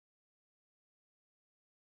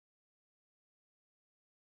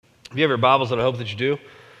If you have your Bibles, and I hope that you do,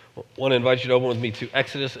 I want to invite you to open with me to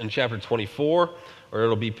Exodus in chapter 24, or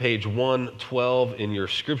it'll be page 112 in your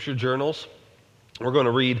scripture journals. We're going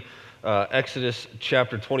to read Exodus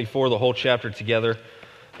chapter 24, the whole chapter together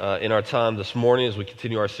in our time this morning as we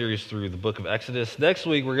continue our series through the book of Exodus. Next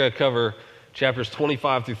week, we're going to cover chapters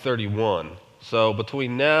 25 through 31. So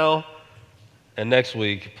between now and next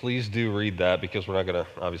week, please do read that, because we're not going to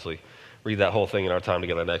obviously read that whole thing in our time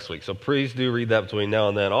together next week. So please do read that between now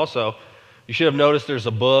and then. Also, you should have noticed there's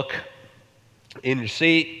a book in your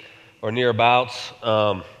seat or nearabouts.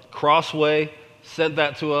 Crossway sent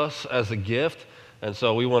that to us as a gift, and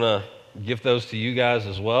so we want to gift those to you guys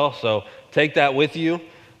as well. So take that with you.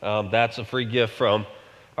 That's a free gift from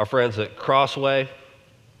our friends at Crossway.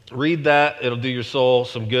 Read that. It'll do your soul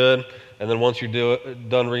some good. And then once you're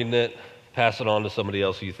done reading it, pass it on to somebody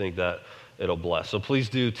else who you think that it'll bless. So please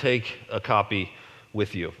do take a copy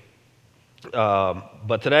with you.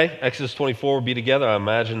 But today, Exodus 24 will be together. I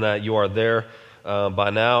imagine that you are there by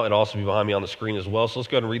now. It'll also be behind me on the screen as well. So let's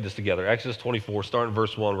go ahead and read this together. Exodus 24, starting in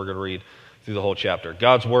verse 1, we're going to read through the whole chapter.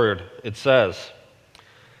 God's word, it says,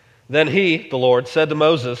 "Then he, the Lord, said to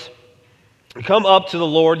Moses, 'Come up to the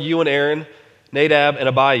Lord, you and Aaron, Nadab and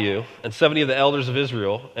Abihu, and 70 of the elders of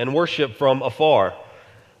Israel, and worship from afar.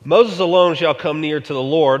 Moses alone shall come near to the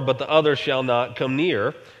Lord, but the others shall not come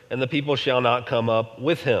near, and the people shall not come up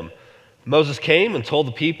with him.' Moses came and told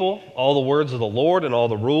the people all the words of the Lord and all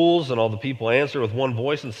the rules, and all the people answered with one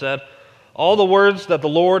voice and said, 'All the words that the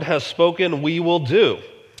Lord has spoken we will do.'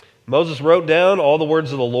 Moses wrote down all the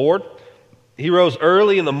words of the Lord. He rose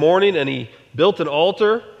early in the morning, and he built an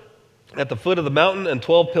altar at the foot of the mountain and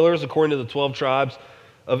 12 pillars according to the 12 tribes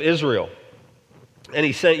of Israel. And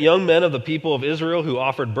he sent young men of the people of Israel who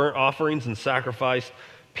offered burnt offerings and sacrificed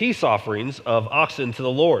peace offerings of oxen to the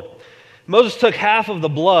Lord. Moses took half of the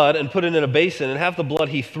blood and put it in a basin, and half the blood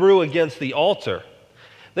he threw against the altar.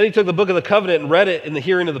 Then he took the book of the covenant and read it in the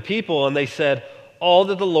hearing of the people, and they said, 'All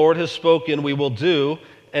that the Lord has spoken we will do,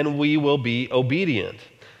 and we will be obedient.'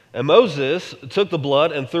 And Moses took the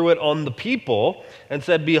blood and threw it on the people and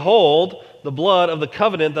said, 'Behold, the blood of the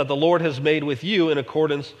covenant that the Lord has made with you in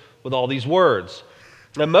accordance with all these words.'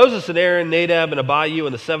 And Moses and Aaron, Nadab and Abihu,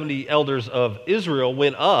 and the 70 elders of Israel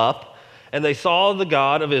went up, and they saw the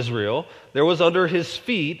God of Israel. There was under his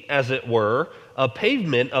feet, as it were, a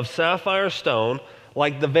pavement of sapphire stone,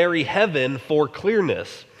 like the very heaven for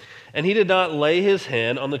clearness. And he did not lay his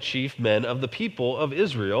hand on the chief men of the people of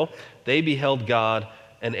Israel. They beheld God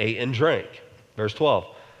and ate and drank." Verse 12.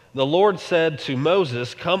 "The Lord said to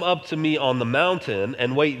Moses, 'Come up to me on the mountain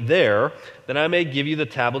and wait there, that I may give you the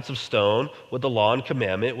tablets of stone with the law and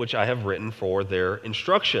commandment which I have written for their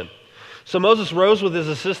instruction.' So Moses rose with his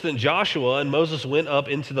assistant Joshua, and Moses went up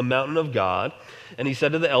into the mountain of God. And he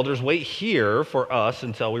said to the elders, 'Wait here for us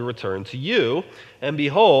until we return to you. And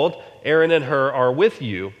behold, Aaron and Hur are with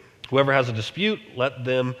you. Whoever has a dispute, let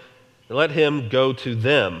him go to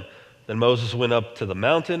them.' Then Moses went up to the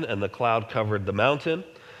mountain, and the cloud covered the mountain.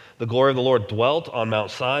 The glory of the Lord dwelt on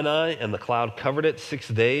Mount Sinai, and the cloud covered it 6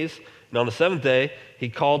 days. And on the seventh day, he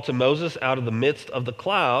called to Moses out of the midst of the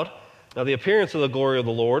cloud. Now the appearance of the glory of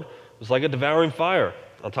the Lord was like a devouring fire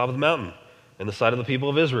on top of the mountain in the sight of the people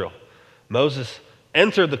of Israel. Moses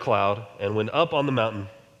entered the cloud and went up on the mountain,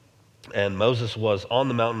 and Moses was on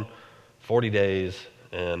the mountain 40 days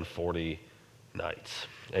and 40 nights.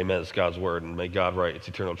 Amen. It's God's word, and may God write its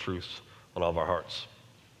eternal truths on all of our hearts.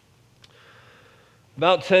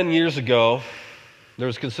 About 10 years ago, there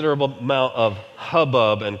was a considerable amount of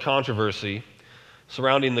hubbub and controversy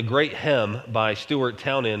surrounding the great hymn by Stuart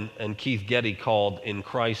Townend and Keith Getty called "In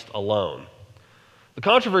Christ Alone." The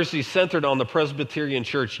controversy centered on the Presbyterian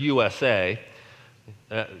Church USA.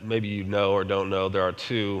 Maybe you know or don't know, there are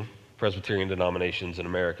 2 Presbyterian denominations in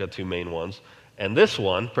America, 2 main ones. And this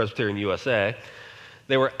one, Presbyterian USA,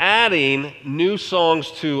 they were adding new songs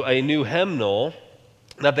to a new hymnal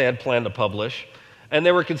that they had planned to publish, and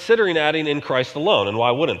they were considering adding "In Christ Alone." And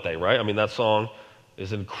why wouldn't they, right? I mean, that song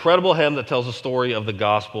is an incredible hymn that tells the story of the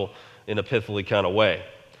gospel in a pithily kind of way.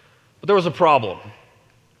 But there was a problem.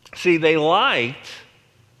 See, they liked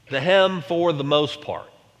the hymn for the most part,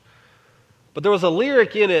 but there was a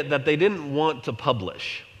lyric in it that they didn't want to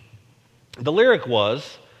publish. The lyric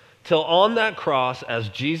was, "Till on that cross as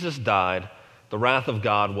Jesus died, the wrath of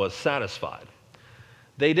God was satisfied."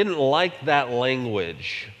 They didn't like that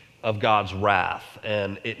language of God's wrath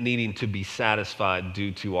and it needing to be satisfied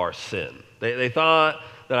due to our sin. They thought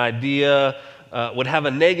that idea would have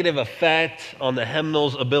a negative effect on the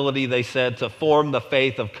hymnal's ability, they said, to form the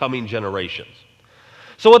faith of coming generations.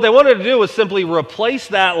 So what they wanted to do was simply replace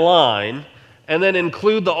that line and then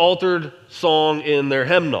include the altered song in their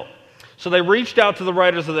hymnal. So they reached out to the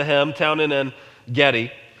writers of the hymn, Townend and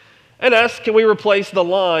Getty, and asked, can we replace the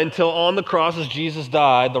line, till on the cross as Jesus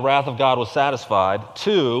died, the wrath of God was satisfied,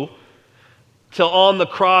 to, till on the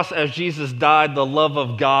cross as Jesus died, the love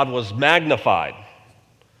of God was magnified,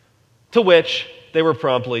 to which they were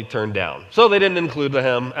promptly turned down. So they didn't include the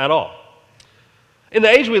hymn at all. In the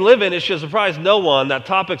age we live in, it should surprise no one that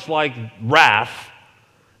topics like wrath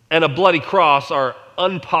and a bloody cross are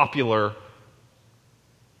unpopular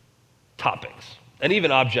topics, and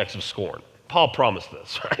even objects of scorn. Paul promised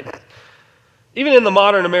this, right? Even in the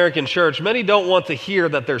modern American church, many don't want to hear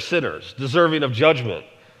that they're sinners, deserving of judgment.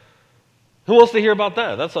 Who wants to hear about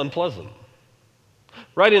that? That's unpleasant.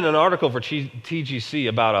 Writing an article for TGC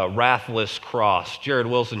about a wrathless cross, Jared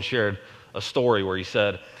Wilson shared a story where he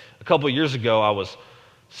said, a couple years ago I was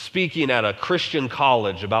speaking at a Christian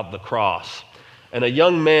college about the cross, and a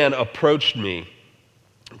young man approached me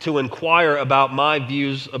to inquire about my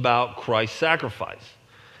views about Christ's sacrifice.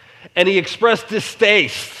 And he expressed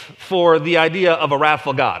distaste for the idea of a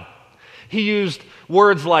wrathful God. He used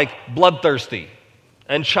words like bloodthirsty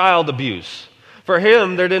and child abuse. For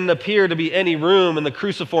him, there didn't appear to be any room in the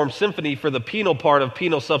cruciform symphony for the penal part of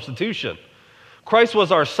penal substitution. Christ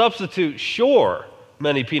was our substitute, sure,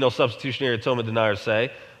 many penal substitutionary atonement deniers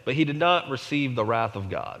say, but he did not receive the wrath of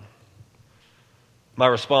God. My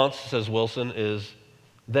response, says Wilson, is,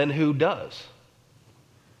 then who does?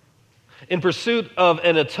 In pursuit of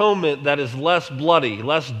an atonement that is less bloody,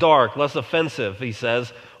 less dark, less offensive, he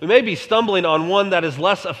says, we may be stumbling on one that is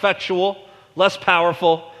less effectual, less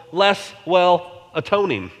powerful, less,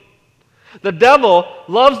 atoning. The devil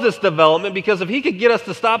loves this development because if he could get us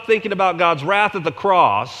to stop thinking about God's wrath at the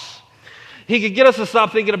cross, he could get us to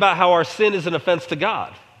stop thinking about how our sin is an offense to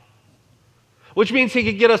God, which means he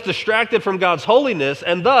could get us distracted from God's holiness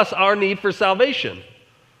and thus our need for salvation.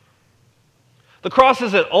 The cross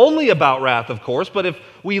isn't only about wrath, of course, but if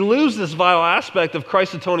we lose this vital aspect of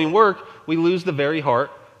Christ's atoning work, we lose the very heart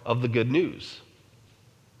of the good news.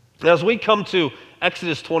 Now, as we come to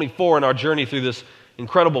Exodus 24 in our journey through this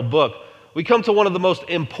incredible book, we come to one of the most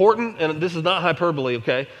important, and this is not hyperbole,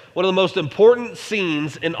 okay? One of the most important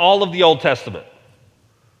scenes in all of the Old Testament.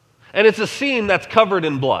 And it's a scene that's covered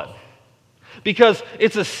in blood. Because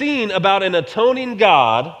it's a scene about an atoning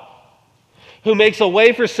God who makes a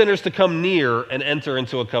way for sinners to come near and enter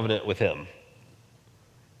into a covenant with him.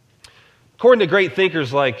 According to great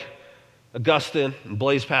thinkers like Augustine and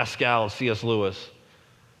Blaise Pascal and C.S. Lewis,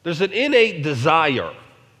 there's an innate desire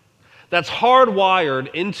that's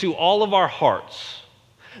hardwired into all of our hearts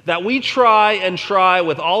that we try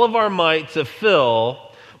with all of our might to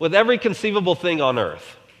fill with every conceivable thing on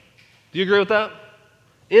earth. Do you agree with that?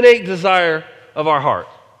 Innate desire of our heart.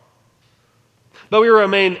 But we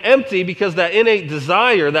remain empty because that innate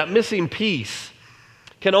desire, that missing piece,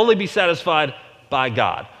 can only be satisfied by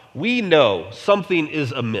God. We know something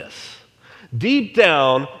is amiss. Deep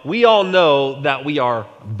down, we all know that we are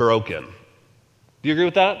broken. Do you agree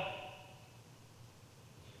with that?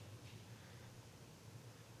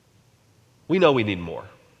 We know we need more.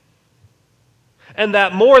 And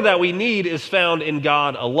that more that we need is found in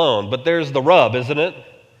God alone. But there's the rub, isn't it?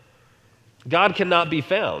 God cannot be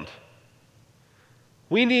found.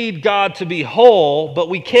 We need God to be whole, but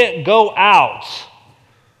we can't go out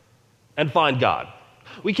and find God.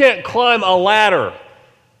 We can't climb a ladder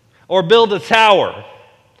or build a tower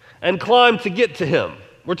and climb to get to him.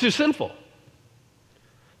 We're too sinful.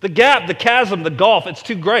 The gap, the chasm, the gulf, it's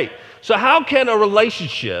too great. So how can a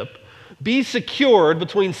relationship be secured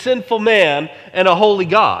between sinful man and a holy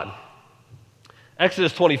God?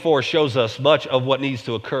 Exodus 24 shows us much of what needs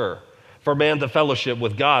to occur for man to fellowship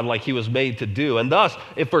with God like he was made to do. And thus,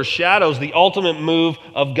 it foreshadows the ultimate move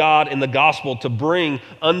of God in the gospel to bring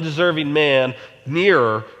undeserving man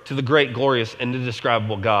nearer to the great, glorious, and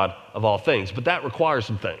indescribable God of all things. But that requires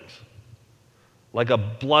some things, like a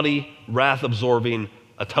bloody, wrath-absorbing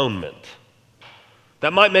atonement.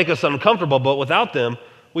 That might make us uncomfortable, but without them,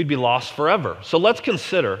 we'd be lost forever. So let's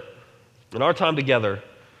consider, in our time together,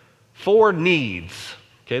 4 needs.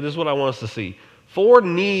 Okay, this is what I want us to see. 4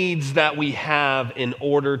 needs that we have in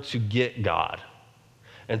order to get God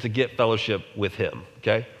and to get fellowship with him.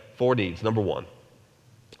 Okay, 4 needs. Number 1,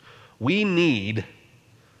 we need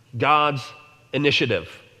God's initiative.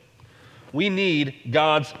 We need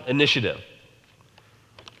God's initiative.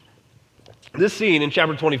 This scene in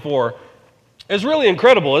chapter 24 is really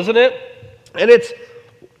incredible, isn't it? And it's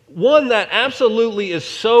one that absolutely is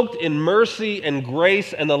soaked in mercy and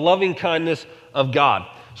grace and the loving kindness of God.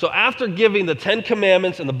 So after giving the 10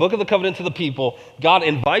 Commandments and the Book of the Covenant to the people, God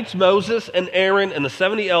invites Moses and Aaron and the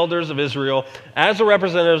 70 elders of Israel as the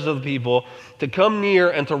representatives of the people to come near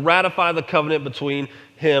and to ratify the covenant between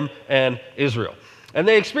him and Israel. And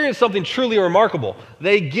they experience something truly remarkable.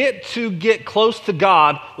 They get to get close to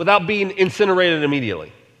God without being incinerated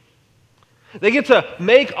immediately. They get to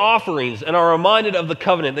make offerings and are reminded of the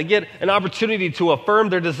covenant. They get an opportunity to affirm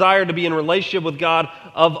their desire to be in relationship with God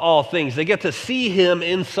of all things. They get to see him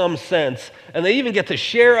in some sense, and they even get to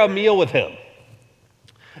share a meal with him.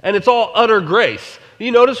 And it's all utter grace.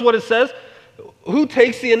 You notice what it says? Who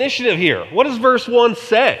takes the initiative here? What does verse 1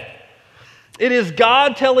 say? It is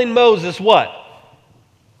God telling Moses what?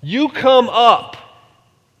 You come up.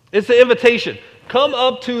 It's the invitation. Come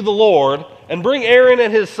up to the Lord and bring Aaron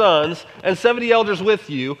and his sons and 70 elders with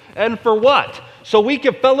you. And for what? So we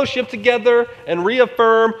can fellowship together and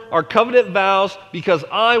reaffirm our covenant vows because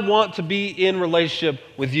I want to be in relationship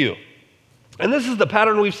with you. And this is the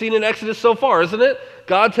pattern we've seen in Exodus so far, isn't it?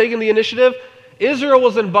 God taking the initiative. Israel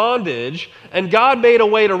was in bondage, and God made a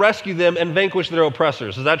way to rescue them and vanquish their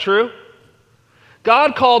oppressors. Is that true?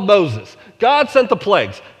 God called Moses. God sent the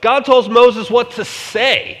plagues. God told Moses what to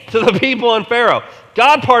say to the people and Pharaoh.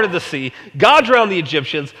 God parted the sea. God drowned the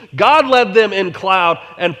Egyptians. God led them in cloud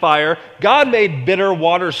and fire. God made bitter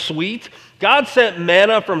water sweet. God sent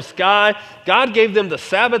manna from sky. God gave them the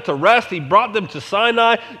Sabbath to rest. He brought them to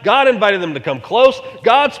Sinai. God invited them to come close.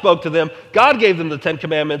 God spoke to them. God gave them the 10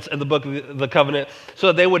 Commandments and the Book of the Covenant so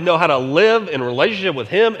that they would know how to live in relationship with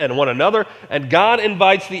him and one another. And God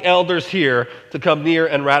invites the elders here to come near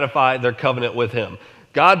and ratify their covenant with him.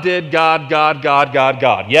 God did, God.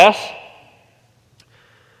 Yes?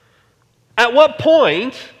 At what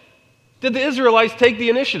point did the Israelites take the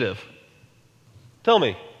initiative? Tell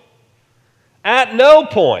me. At no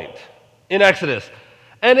point in Exodus.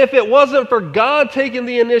 And if it wasn't for God taking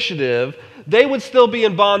the initiative, they would still be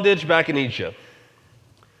in bondage back in Egypt.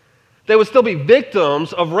 They would still be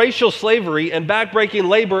victims of racial slavery and backbreaking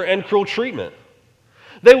labor and cruel treatment.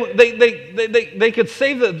 They couldn't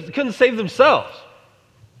save themselves.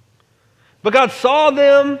 But God saw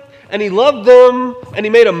them, and he loved them, and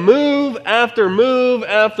he made a move after move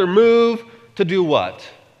after move to do what?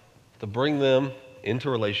 To bring them into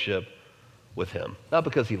relationship with him. Not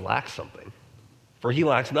because he lacks something, for he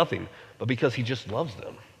lacks nothing, but because he just loves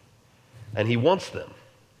them, and he wants them.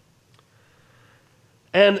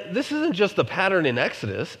 And this isn't just the pattern in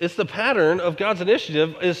Exodus, it's the pattern of God's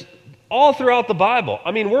initiative is all throughout the Bible.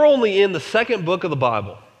 I mean, we're only in the second book of the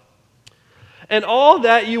Bible. And all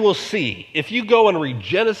that you will see, if you go and read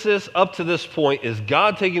Genesis up to this point, is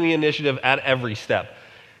God taking the initiative at every step.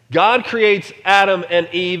 God creates Adam and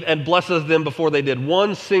Eve and blesses them before they did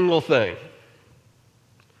one single thing.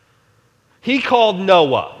 He called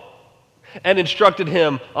Noah and instructed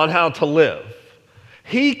him on how to live.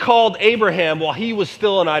 He called Abraham while he was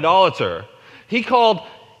still an idolater. He called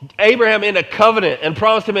Abraham in a covenant and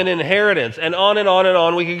promised him an inheritance, and on and on and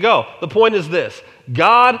on we could go. The point is this: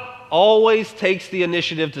 God always takes the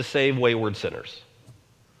initiative to save wayward sinners.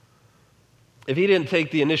 If he didn't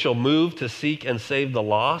take the initial move to seek and save the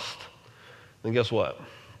lost, then guess what?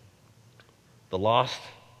 The lost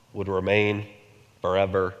would remain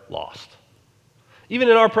forever lost. Even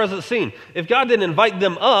in our present scene, if God didn't invite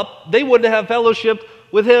them up, they wouldn't have fellowship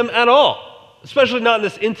with him at all, especially not in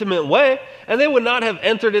this intimate way, and they would not have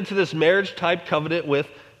entered into this marriage-type covenant with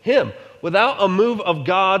him. Without a move of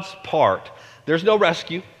God's part, there's no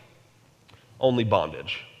rescue, only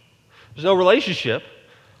bondage. There's no relationship,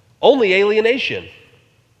 only alienation.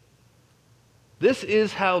 This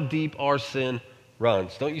is how deep our sin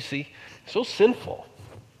runs. Don't you see? So sinful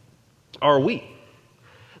are we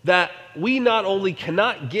that we not only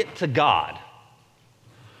cannot get to God,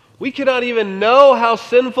 we cannot even know how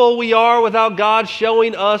sinful we are without God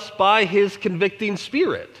showing us by his convicting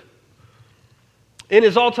spirit. In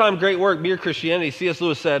his all-time great work, Mere Christianity, C.S.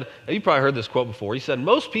 Lewis said, and you probably heard this quote before, he said,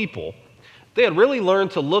 most people, if they had really learned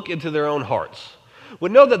to look into their own hearts,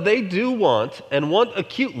 would know that they do want, and want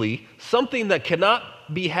acutely, something that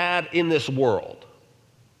cannot be had in this world.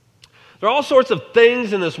 There are all sorts of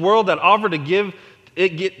things in this world that offer to give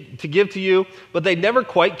to you, but they never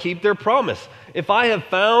quite keep their promise. If I have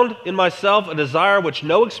found in myself a desire which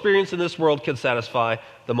no experience in this world can satisfy,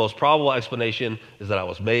 the most probable explanation is that I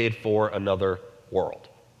was made for another world.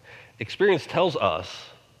 Experience tells us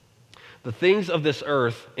the things of this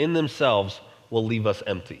earth in themselves will leave us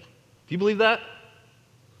empty. Do you believe that?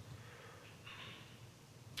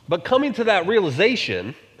 But coming to that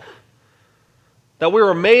realization that we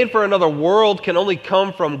were made for another world can only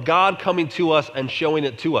come from God coming to us and showing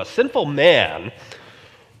it to us. Sinful man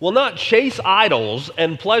will not chase idols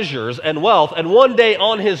and pleasures and wealth and one day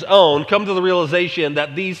on his own come to the realization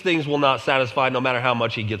that these things will not satisfy no matter how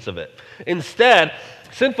much he gets of it. Instead,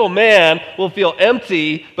 sinful man will feel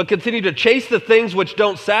empty but continue to chase the things which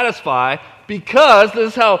don't satisfy because, this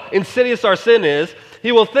is how insidious our sin is,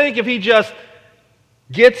 he will think if he just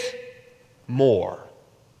gets more.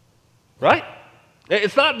 Right?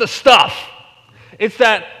 It's not the stuff. It's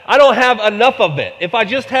that I don't have enough of it. If I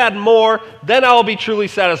just had more, then I will be truly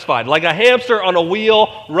satisfied. Like a hamster on a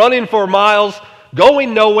wheel, running for miles,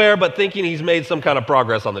 going nowhere, but thinking he's made some kind of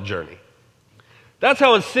progress on the journey. That's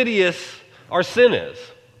how insidious our sin is.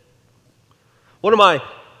 One of my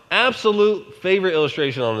absolute favorite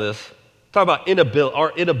illustrations on this, talk about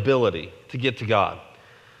our inability to get to God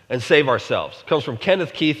and save ourselves. It comes from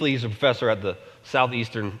Kenneth Keithley. He's a professor at the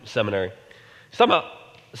Southeastern Seminary. He's talking about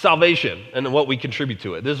salvation and what we contribute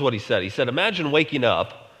to it. This is what he said. He said, imagine waking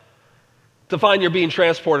up to find you're being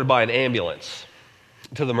transported by an ambulance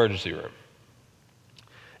to the emergency room.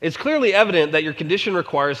 It's clearly evident that your condition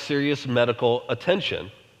requires serious medical attention.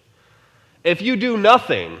 If you do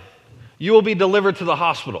nothing, you will be delivered to the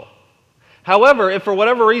hospital. However, if for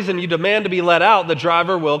whatever reason you demand to be let out, the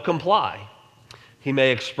driver will comply. He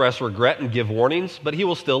may express regret and give warnings, but he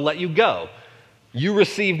will still let you go. You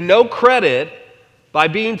receive no credit by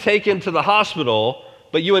being taken to the hospital,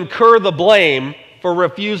 but you incur the blame for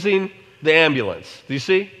refusing the ambulance. Do you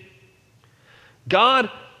see? God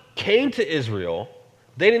came to Israel.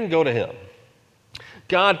 They didn't go to him.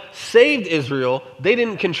 God saved Israel. They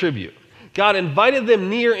didn't contribute. God invited them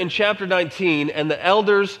near in chapter 19 and the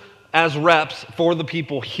elders as reps for the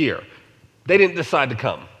people here. They didn't decide to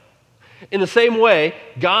come. In the same way,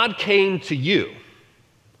 God came to you.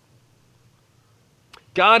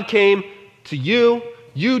 God came to you.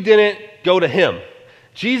 You didn't go to him.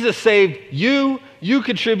 Jesus saved you. You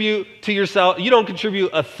contribute to yourself. You don't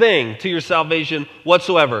contribute a thing to your salvation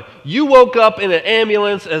whatsoever. You woke up in an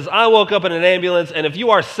ambulance as I woke up in an ambulance, and if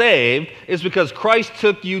you are saved, it's because Christ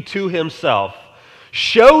took you to himself,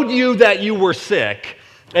 showed you that you were sick,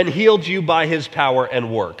 and healed you by his power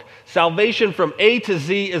and work. Salvation from A to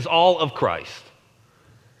Z is all of Christ.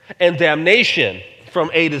 And damnation from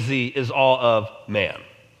A to Z is all of man.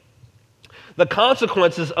 The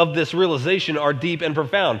consequences of this realization are deep and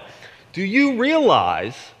profound. Do you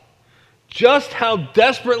realize just how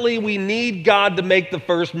desperately we need God to make the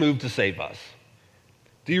first move to save us?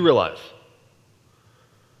 Do you realize?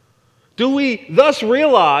 Do we thus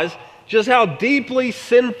realize just how deeply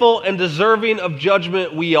sinful and deserving of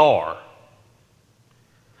judgment we are?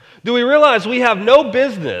 Do we realize we have no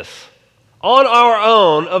business on our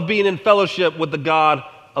own of being in fellowship with the God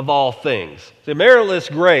of all things? The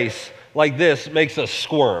meritless grace like this makes us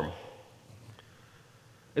squirm.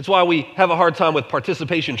 It's why we have a hard time with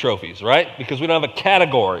participation trophies, right? Because we don't have a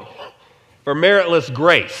category for meritless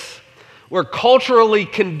grace. We're culturally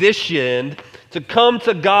conditioned to come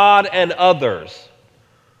to God and others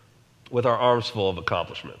with our arms full of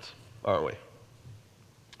accomplishments, aren't we?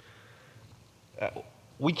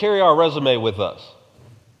 We carry our resume with us,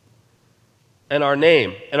 and our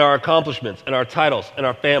name, and our accomplishments, and our titles, and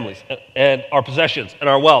our families, and our possessions, and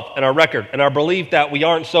our wealth, and our record, and our belief that we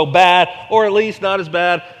aren't so bad, or at least not as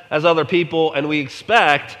bad as other people, and we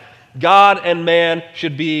expect God and man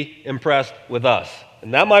should be impressed with us.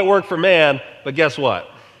 And that might work for man, but guess what?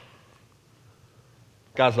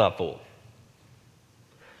 God's not fooled.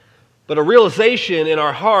 But a realization in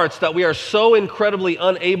our hearts that we are so incredibly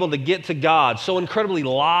unable to get to God, so incredibly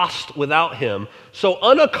lost without him, so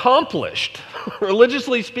unaccomplished,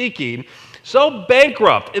 religiously speaking, so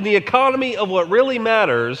bankrupt in the economy of what really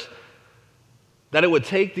matters, that it would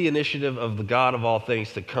take the initiative of the God of all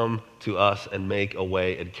things to come to us and make a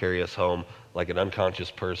way and carry us home like an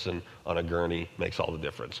unconscious person on a gurney makes all the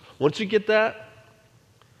difference. Once you get that,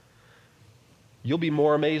 you'll be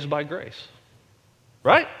more amazed by grace.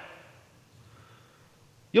 Right?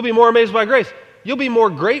 You'll be more amazed by grace. You'll be more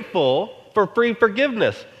grateful for free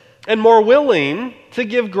forgiveness and more willing to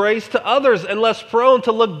give grace to others and less prone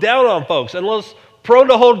to look down on folks and less prone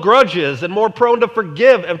to hold grudges and more prone to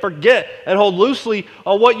forgive and forget and hold loosely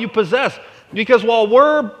on what you possess. Because while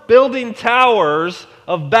we're building towers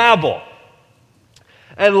of Babel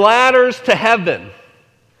and ladders to heaven,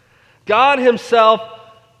 God himself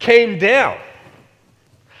came down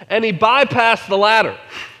and he bypassed the ladder.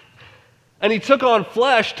 And he took on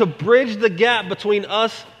flesh to bridge the gap between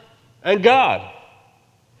us and God.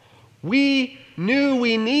 We knew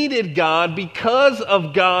we needed God because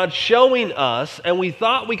of God showing us, and we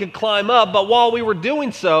thought we could climb up, but while we were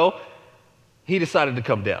doing so, he decided to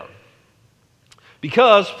come down.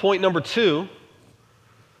 Because, point number 2,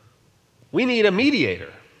 we need a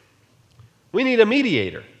mediator. We need a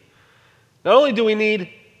mediator. Not only do we need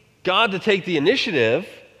God to take the initiative,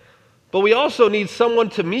 but we also need someone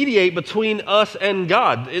to mediate between us and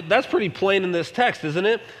God. That's pretty plain in this text, isn't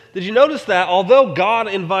it? Did you notice that although God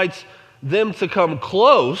invites them to come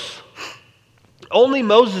close, only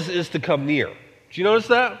Moses is to come near? Did you notice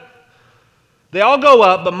that? They all go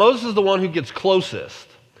up, but Moses is the one who gets closest.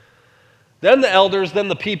 Then the elders, then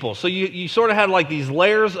the people. So you sort of had like these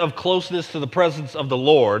layers of closeness to the presence of the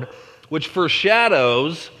Lord, which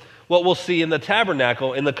foreshadows what we'll see in the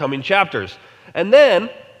tabernacle in the coming chapters. And then,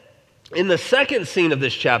 in the second scene of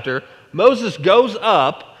this chapter, Moses goes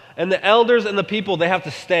up, and the elders and the people, they have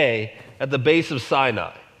to stay at the base of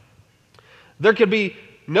Sinai. There could be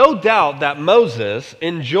no doubt that Moses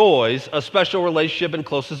enjoys a special relationship and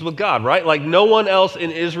closeness with God, right? Like no one else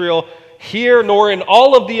in Israel here nor in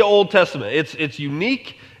all of the Old Testament. It's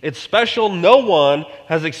unique, it's special. No one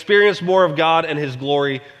has experienced more of God and his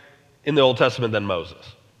glory in the Old Testament than Moses.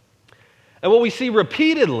 And what we see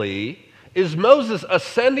repeatedly is Moses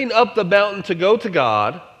ascending up the mountain to go to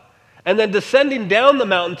God and then descending down the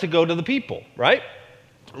mountain to go to the people, right?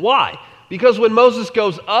 Why? Because when Moses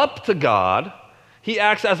goes up to God, he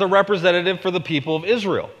acts as a representative for the people of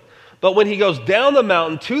Israel. But when he goes down the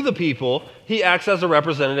mountain to the people, he acts as a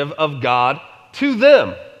representative of God to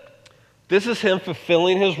them. This is him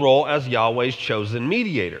fulfilling his role as Yahweh's chosen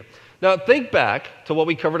mediator. Now think back to what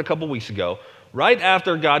we covered a couple weeks ago, right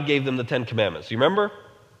after God gave them the Ten Commandments. You remember?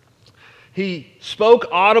 He spoke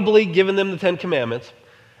audibly, giving them the Ten Commandments,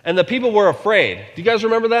 and the people were afraid. Do you guys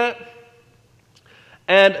remember that?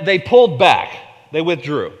 And they pulled back. They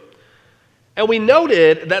withdrew. And we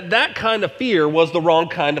noted that that kind of fear was the wrong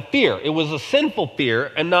kind of fear. It was a sinful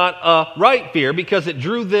fear and not a right fear because it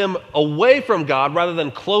drew them away from God rather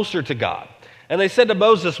than closer to God. And they said to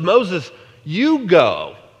Moses, Moses, you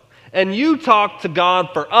go and you talk to God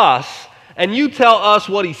for us and you tell us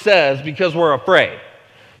what he says because we're afraid.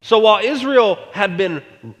 So while Israel had been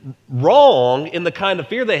wrong in the kind of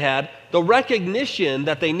fear they had, the recognition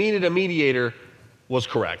that they needed a mediator was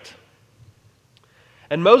correct.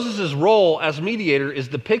 And Moses' role as mediator is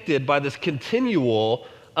depicted by this continual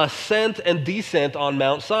ascent and descent on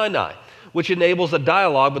Mount Sinai, which enables a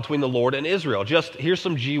dialogue between the Lord and Israel. Here's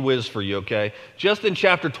some gee whiz for you, okay? Just in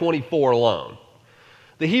chapter 24 alone,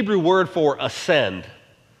 the Hebrew word for ascend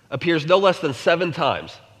appears no less than 7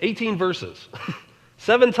 times, 18 verses,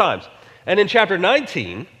 7 times. And in chapter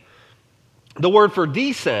 19, the word for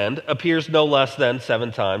descend appears no less than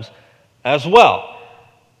 7 times as well.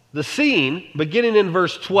 The scene, beginning in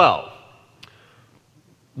verse 12,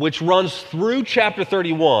 which runs through chapter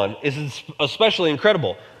 31, is especially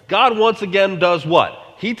incredible. God once again does what?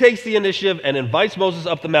 He takes the initiative and invites Moses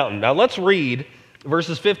up the mountain. Now let's read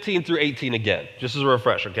verses 15 through 18 again, just as a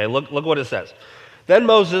refresher, okay? Look what it says. Then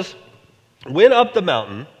Moses went up the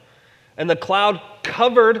mountain, and the cloud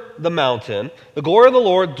covered the mountain. The glory of the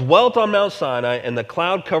Lord dwelt on Mount Sinai, and the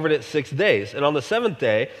cloud covered it 6 days. And on the 7th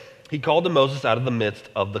day, he called to Moses out of the midst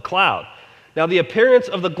of the cloud. Now the appearance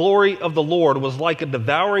of the glory of the Lord was like a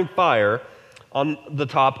devouring fire on the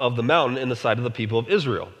top of the mountain in the sight of the people of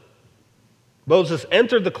Israel. Moses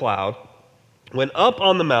entered the cloud, went up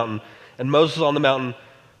on the mountain, and Moses on the mountain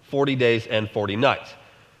 40 days and 40 nights.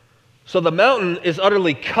 So the mountain is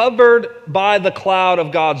utterly covered by the cloud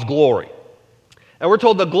of God's glory. And we're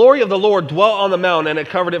told the glory of the Lord dwelt on the mountain, and it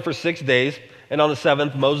covered it for 6 days. And on the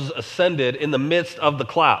 7th, Moses ascended in the midst of the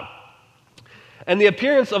cloud. And the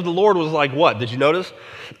appearance of the Lord was like what? Did you notice?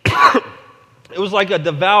 It was like a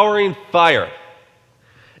devouring fire.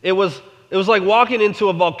 It was like walking into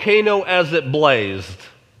a volcano as it blazed.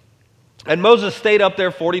 And Moses stayed up there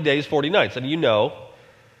 40 days, 40 nights. And you know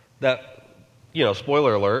that,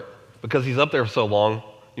 spoiler alert, because he's up there for so long,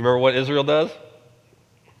 you remember what Israel does?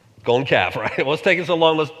 Golden calf, right? What's taking so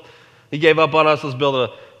long? He gave up on us. Let's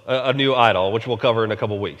build a new idol, which we'll cover in a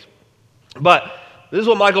couple weeks. But this is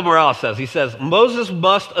what Michael Morales says. He says, Moses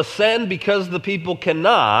must ascend because the people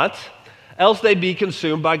cannot, else they be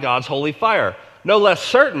consumed by God's holy fire. No less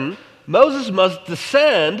certain, Moses must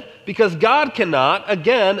descend because God cannot,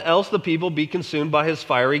 again, else the people be consumed by his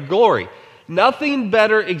fiery glory. Nothing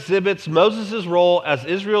better exhibits Moses' role as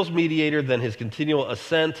Israel's mediator than his continual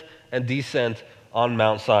ascent and descent on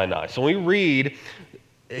Mount Sinai. So when we read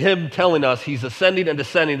him telling us he's ascending and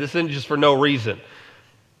descending, this isn't just for no reason.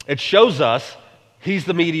 It shows us he's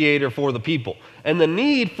the mediator for the people. And the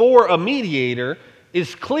need for a mediator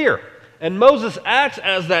is clear. And Moses acts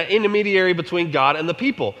as that intermediary between God and the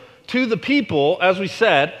people. To the people, as we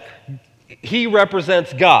said, he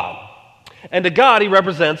represents God. And to God, he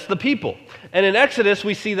represents the people. And in Exodus,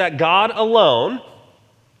 we see that God alone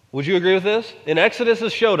Would you agree with this? In Exodus,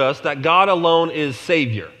 it showed us that God alone is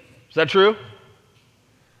Savior. Is that true?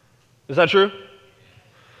 Is that true?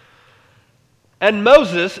 And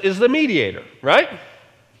Moses is the mediator, right?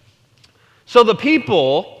 So the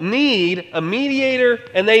people need a mediator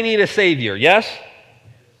and they need a Savior, yes?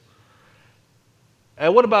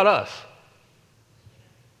 And what about us?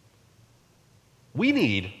 We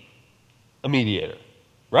need a mediator,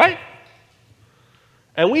 right?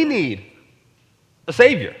 And we need a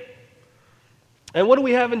Savior. And what do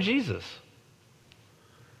we have in Jesus?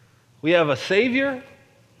 We have a Savior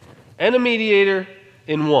and a mediator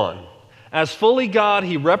in one. As fully God,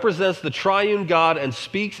 he represents the triune God and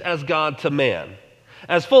speaks as God to man.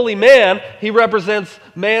 As fully man, he represents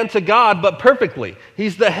man to God, but perfectly.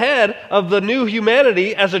 He's the head of the new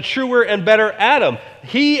humanity as a truer and better Adam.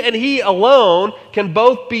 He and he alone can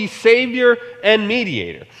both be Savior and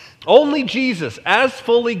mediator. Only Jesus, as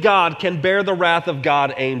fully God, can bear the wrath of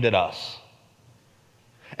God aimed at us.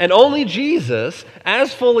 And only Jesus,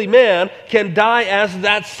 as fully man, can die as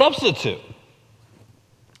that substitute.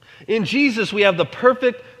 In Jesus, we have the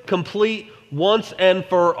perfect, complete, once and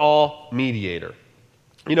for all mediator.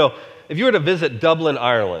 You know, if you were to visit Dublin,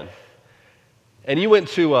 Ireland, and you went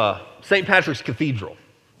to St. Patrick's Cathedral,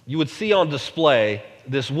 you would see on display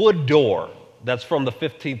this wood door that's from the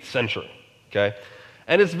 15th century, okay?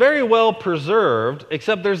 And it's very well preserved,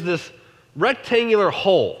 except there's this rectangular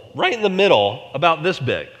hole right in the middle, about this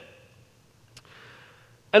big.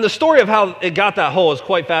 And the story of how it got that hole is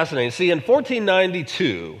quite fascinating. See, in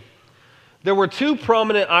 1492, there were two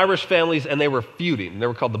prominent Irish families, and they were feuding. They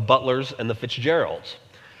were called the Butlers and the Fitzgeralds.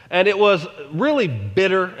 And it was really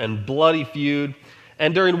bitter and bloody feud.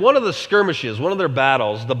 And during one of the skirmishes, one of their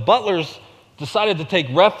battles, the Butlers decided to take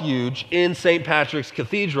refuge in St. Patrick's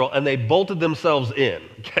Cathedral, and they bolted themselves in.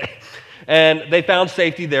 Okay? And they found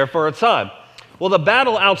safety there for a time. Well, the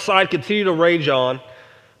battle outside continued to rage on.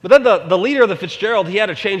 But then the leader of the Fitzgerald, he had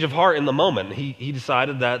a change of heart in the moment. He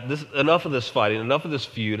decided that enough of this fighting, enough of this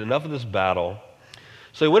feud, enough of this battle.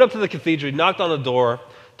 So he went up to the cathedral, he knocked on the door,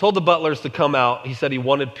 told the Butlers to come out. He said he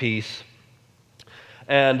wanted peace.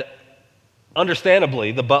 And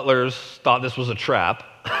understandably, the Butlers thought this was a trap,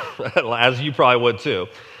 as you probably would too.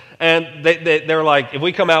 And they were like, if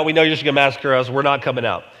we come out, we know you're just going to massacre us. We're not coming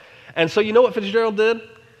out. And so you know what Fitzgerald did?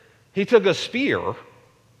 He took a spear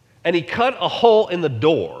and he cut a hole in the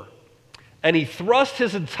door, and he thrust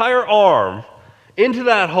his entire arm into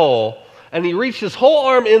that hole, and he reached his whole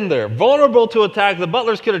arm in there, vulnerable to attack. The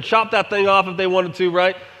Butlers could have chopped that thing off if they wanted to,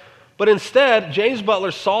 right? But instead, James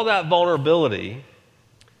Butler saw that vulnerability,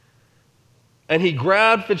 and he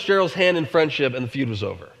grabbed Fitzgerald's hand in friendship, and the feud was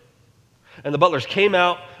over. And the Butlers came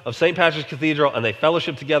out of St. Patrick's Cathedral, and they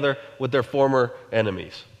fellowshiped together with their former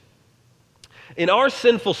enemies. In our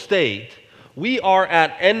sinful state, we are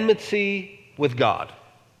at enmity with God.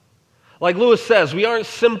 Like Lewis says, we aren't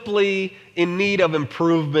simply in need of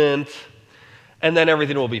improvement and then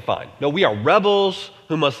everything will be fine. No, we are rebels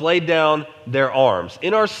who must lay down their arms.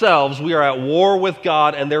 In ourselves, we are at war with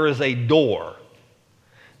God, and there is a door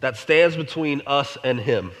that stands between us and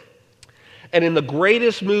him. And in the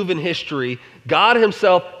greatest move in history, God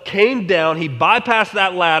himself came down, he bypassed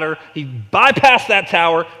that ladder, he bypassed that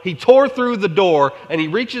tower, he tore through the door, and he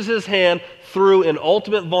reaches his hand through in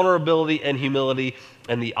ultimate vulnerability and humility,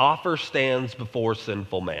 and the offer stands before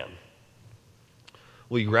sinful man.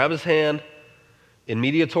 Will you grab his hand in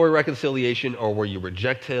mediatory reconciliation, or will you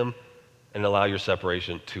reject him and allow your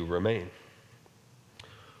separation to remain?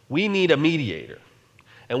 We need a mediator,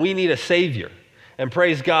 and we need a savior. And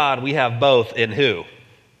praise God, we have both in who?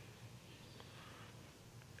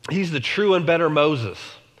 He's the true and better Moses.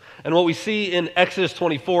 And what we see in Exodus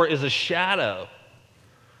 24 is a shadow.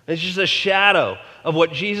 It's just a shadow of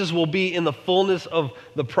what Jesus will be in the fullness of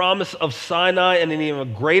the promise of Sinai, and in even a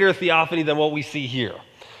greater theophany than what we see here.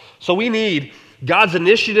 So we need God's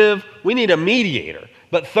initiative. We need a mediator.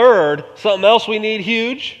 But third, something else we need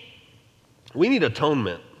huge, we need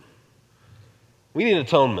atonement. We need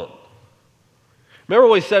atonement. Remember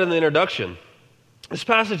what we said in the introduction. This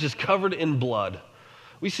passage is covered in blood.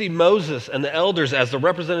 We see Moses and the elders as the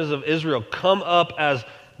representatives of Israel come up as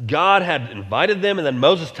God had invited them, and then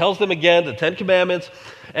Moses tells them again the Ten Commandments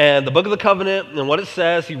and the Book of the Covenant and what it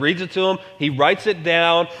says. He reads it to them. He writes it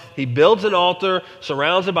down. He builds an altar,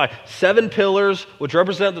 surrounds it by 7 pillars, which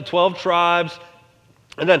represent the 12 tribes.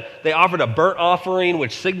 And then they offered a burnt offering,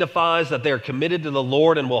 which signifies that they are committed to the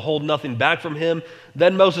Lord and will hold nothing back from him.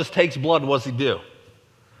 Then Moses takes blood, and what does he do?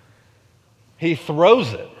 He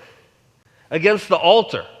throws it against the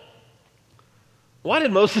altar. Why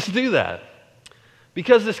did Moses do that?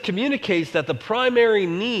 Because this communicates that the primary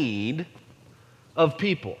need of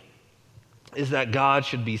people, is that God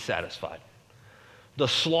should be satisfied. The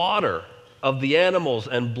slaughter of the animals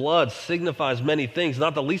and blood signifies many things,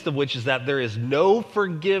 not the least of which is that there is no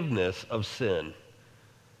forgiveness of sin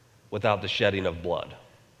without the shedding of blood,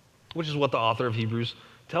 which is what the author of Hebrews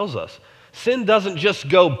tells us. Sin doesn't just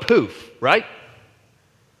go poof, right?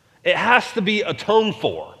 It has to be atoned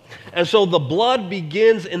for. And so the blood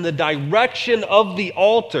begins in the direction of the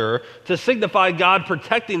altar to signify God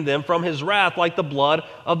protecting them from his wrath like the blood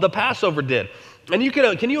of the Passover did. And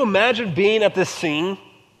can you imagine being at this scene?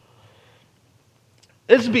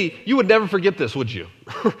 You would never forget this, would you?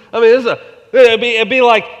 I mean, it'd be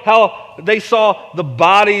like how they saw the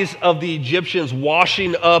bodies of the Egyptians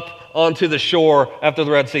washing up onto the shore after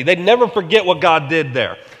the Red Sea. They'd never forget what God did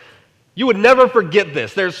there. You would never forget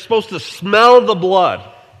this. They're supposed to smell the blood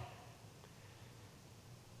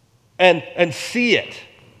and see it.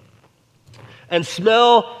 And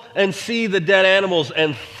smell and see the dead animals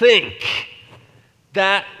and think,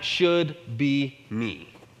 that should be me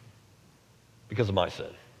because of my sin.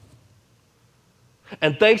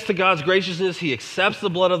 And thanks to God's graciousness, he accepts the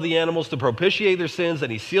blood of the animals to propitiate their sins,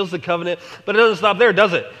 and he seals the covenant. But it doesn't stop there,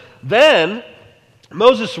 does it? Then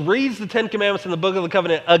Moses reads the Ten Commandments in the book of the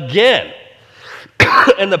covenant again.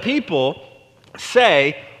 And the people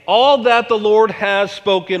say, all that the Lord has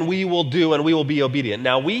spoken we will do, and we will be obedient.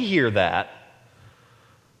 Now we hear that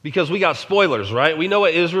because we got spoilers, right? We know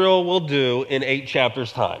what Israel will do in 8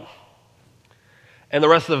 chapters' time and the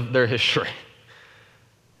rest of their history.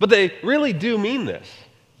 But they really do mean this.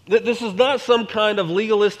 This is not some kind of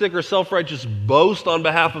legalistic or self-righteous boast on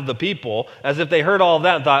behalf of the people, as if they heard all of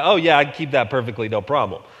that and thought, oh yeah, I can keep that perfectly, no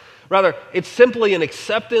problem. Rather, it's simply an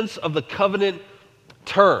acceptance of the covenant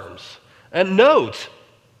terms. And note,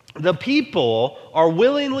 the people are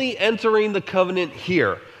willingly entering the covenant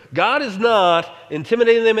here. God is not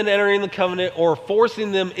intimidating them in entering the covenant or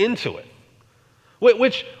forcing them into it.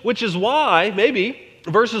 Which is why, maybe,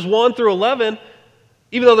 verses 1 through 11,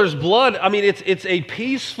 even though there's blood, I mean, it's a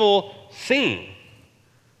peaceful scene.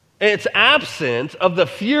 It's absent of the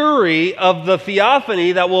fury of the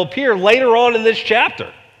theophany that will appear later on in this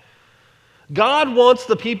chapter. God wants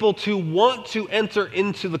the people to want to enter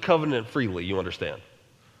into the covenant freely, you understand?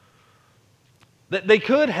 That they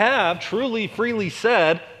could have truly, freely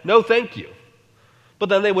said, no thank you. But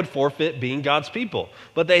then they would forfeit being God's people.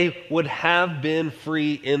 But they would have been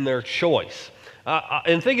free in their choice.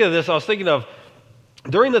 And thinking of this, I was thinking of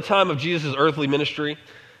during the time of Jesus' earthly ministry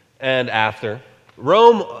and after,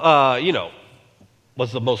 Rome,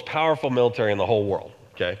 was the most powerful military in the whole world,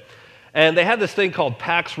 okay? And they had this thing called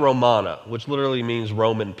Pax Romana, which literally means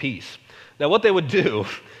Roman peace. Now, what they would do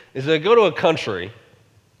is they'd go to a country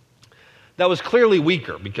that was clearly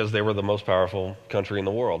weaker because they were the most powerful country in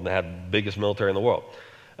the world. They had the biggest military in the world.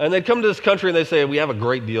 And they'd come to this country and they'd say, we have a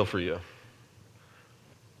great deal for you.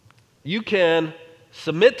 You can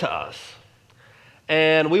submit to us,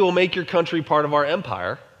 and we will make your country part of our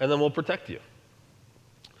empire, and then we'll protect you.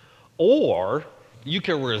 Or you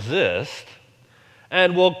can resist,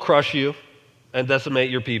 and we'll crush you and decimate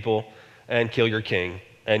your people and kill your king,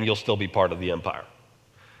 and you'll still be part of the empire.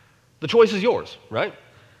 The choice is yours, right?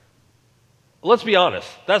 Let's be honest.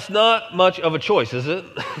 That's not much of a choice, is it?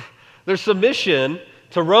 Their submission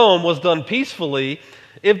to Rome was done peacefully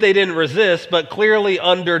if they didn't resist, but clearly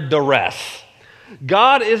under duress.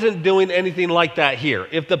 God isn't doing anything like that here.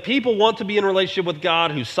 If the people want to be in relationship with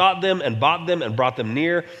God, who sought them and bought them and brought them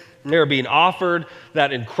near, they're being offered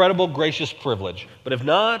that incredible, gracious privilege. But if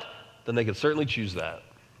not, then they can certainly choose that.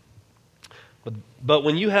 But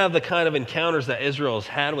when you have the kind of encounters that Israel has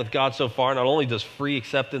had with God so far, not only does free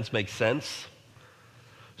acceptance make sense,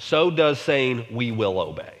 so does saying, we will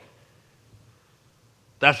obey.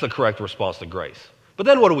 That's the correct response to grace. But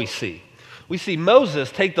then what do we see? We see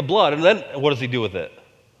Moses take the blood, and then what does he do with it?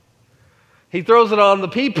 He throws it on the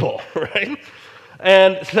people, right?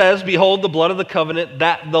 And says, behold, the blood of the covenant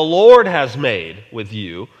that the Lord has made with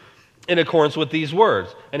you in accordance with these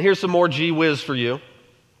words. And here's some more gee whiz for you.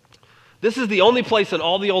 This is the only place in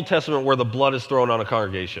all the Old Testament where the blood is thrown on a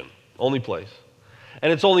congregation. Only place.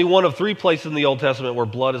 And it's only one of 3 places in the Old Testament where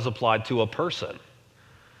blood is applied to a person.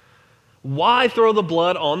 Why throw the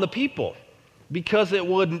blood on the people? Because it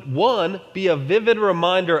would, 1, be a vivid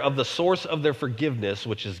reminder of the source of their forgiveness,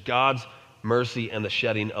 which is God's mercy and the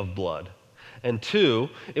shedding of blood. And 2,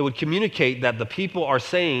 it would communicate that the people are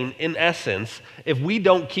saying, in essence, if we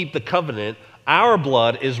don't keep the covenant, our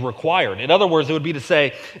blood is required. In other words, it would be to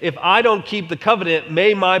say, if I don't keep the covenant,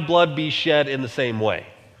 may my blood be shed in the same way.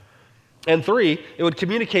 And 3, it would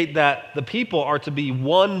communicate that the people are to be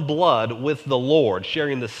one blood with the Lord,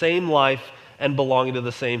 sharing the same life and belonging to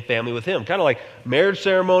the same family with him. Kind of like marriage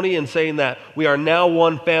ceremony and saying that we are now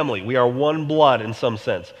one family. We are one blood in some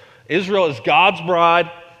sense. Israel is God's bride,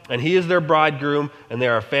 and he is their bridegroom, and they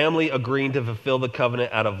are a family agreeing to fulfill the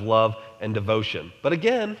covenant out of love and devotion. But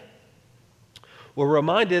again, we're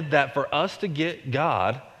reminded that for us to get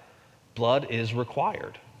God, blood is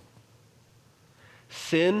required.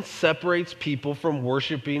 Sin separates people from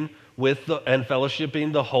worshiping and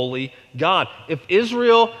fellowshipping the holy God. If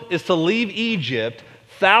Israel is to leave Egypt,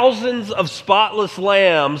 thousands of spotless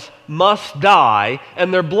lambs must die,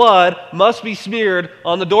 and their blood must be smeared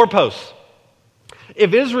on the doorposts.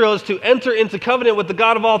 If Israel is to enter into covenant with the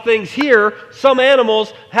God of all things here, some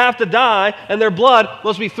animals have to die, and their blood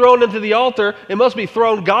must be thrown into the altar. It must be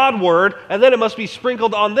thrown Godward, and then it must be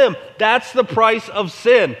sprinkled on them. That's the price of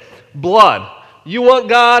sin. Blood. You want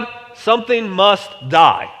God? Something must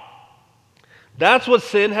die. That's what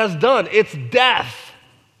sin has done. It's death.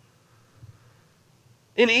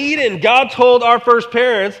 In Eden, God told our first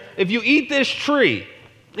parents, if you eat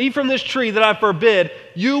from this tree that I forbid,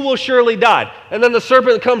 you will surely die. And then the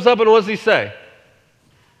serpent comes up, and what does he say?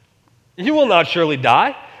 You will not surely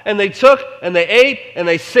die. And they took, and they ate, and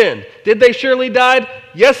they sinned. Did they surely die?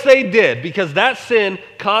 Yes, they did, because that sin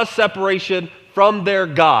caused separation from their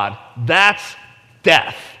God. That's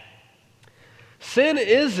death. Sin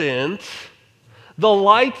isn't the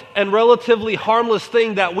light and relatively harmless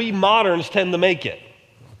thing that we moderns tend to make it.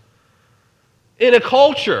 In a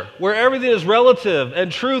culture where everything is relative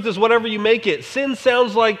and truth is whatever you make it, sin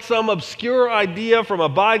sounds like some obscure idea from a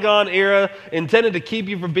bygone era intended to keep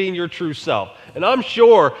you from being your true self. And I'm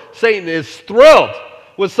sure Satan is thrilled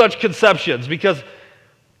with such conceptions, because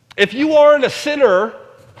if you aren't a sinner,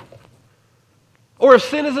 or if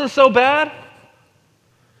sin isn't so bad,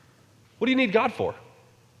 what do you need God for?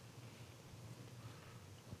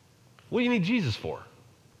 What do you need Jesus for?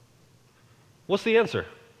 What's the answer?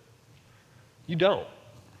 You don't.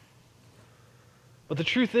 But the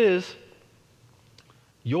truth is,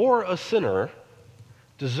 you're a sinner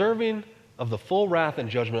deserving of the full wrath and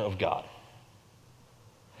judgment of God.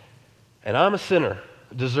 And I'm a sinner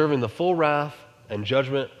deserving the full wrath and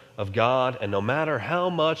judgment of God. And no matter how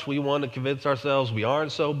much we want to convince ourselves we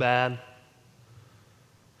aren't so bad,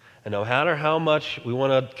 and no matter how much we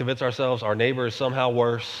want to convince ourselves our neighbor is somehow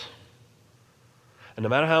worse, and no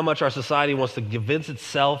matter how much our society wants to convince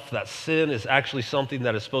itself that sin is actually something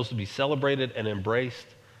that is supposed to be celebrated and embraced,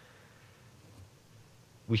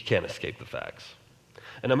 we can't escape the facts.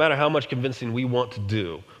 And no matter how much convincing we want to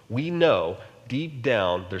do, we know deep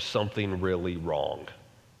down there's something really wrong,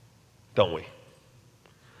 don't we?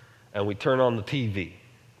 And we turn on the TV,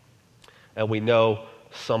 and we know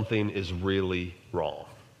something is really wrong.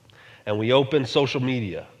 And we open social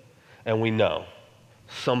media, and we know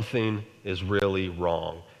something is really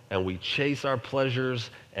wrong. And we chase our pleasures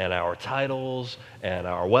and our titles and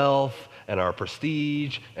our wealth and our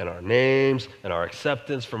prestige and our names and our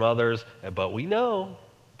acceptance from others. But we know,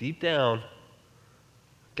 deep down,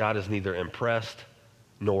 God is neither impressed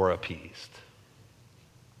nor appeased.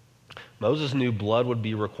 Moses knew blood would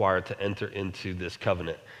be required to enter into this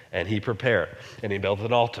covenant. And he prepared, and he built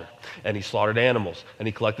an altar, and he slaughtered animals, and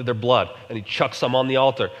he collected their blood, and he chucked some on the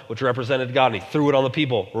altar, which represented God, and he threw it on the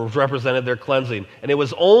people, which represented their cleansing. And it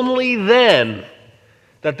was only then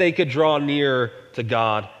that they could draw near to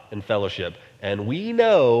God in fellowship. And we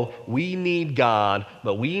know we need God,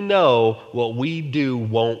 but we know what we do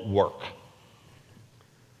won't work.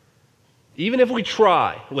 Even if we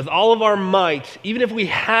try with all of our might, even if we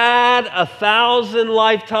had 1,000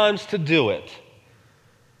 lifetimes to do it,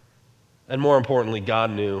 and more importantly, God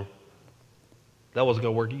knew that wasn't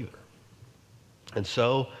going to work either. And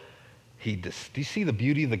so, do you see the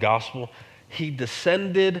beauty of the gospel? He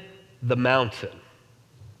descended the mountain.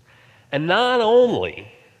 And not only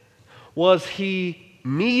was he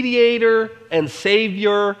mediator and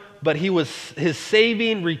savior, but his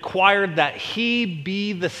saving required that he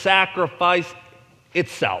be the sacrifice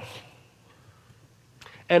itself.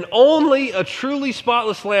 And only a truly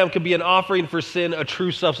spotless lamb could be an offering for sin, a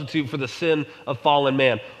true substitute for the sin of fallen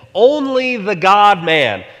man. Only the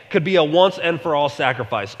God-man could be a once and for all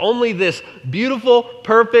sacrifice. Only this beautiful,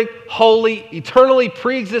 perfect, holy, eternally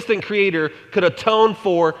pre-existent creator could atone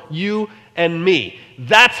for you and me.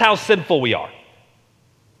 That's how sinful we are.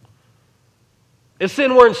 If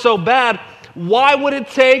sin weren't so bad, why would it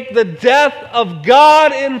take the death of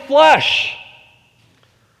God in flesh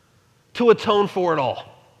to atone for it all?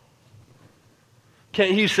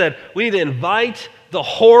 Kent Hughes said, we need to invite the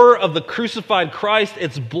horror of the crucified Christ,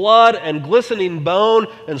 its blood and glistening bone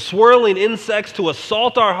and swirling insects to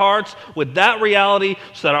assault our hearts with that reality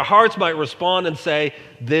so that our hearts might respond and say,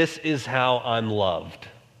 this is how I'm loved.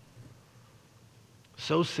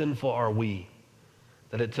 So sinful are we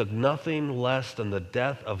that it took nothing less than the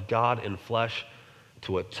death of God in flesh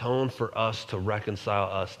to atone for us, to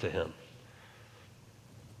reconcile us to him.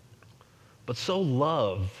 But so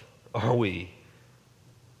loved are we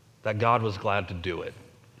that God was glad to do it.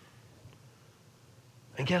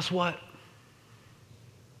 And guess what?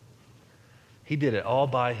 He did it all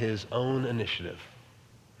by his own initiative.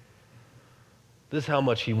 This is how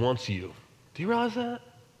much he wants you. Do you realize that?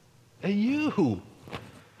 Hey, you.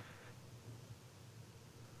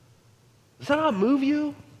 Does that not move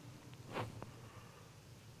you?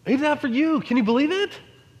 He did that for you. Can you believe it?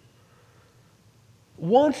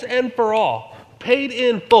 Once and for all, paid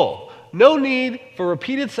in full. No need for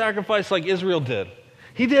repeated sacrifice like Israel did.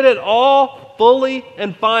 He did it all fully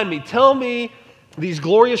and finally. Tell me these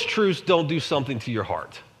glorious truths don't do something to your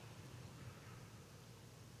heart.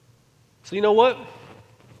 So you know what?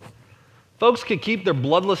 Folks could keep their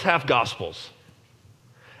bloodless half-gospels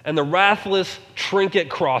and the wrathless trinket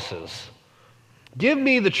crosses. Give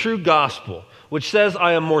me the true gospel, which says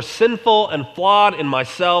I am more sinful and flawed in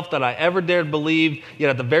myself than I ever dared believe, yet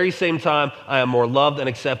at the very same time, I am more loved and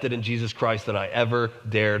accepted in Jesus Christ than I ever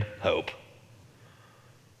dared hope.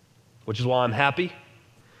 Which is why I'm happy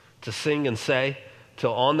to sing and say,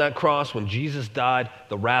 till on that cross when Jesus died,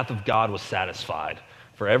 the wrath of God was satisfied.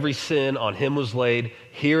 For every sin on him was laid.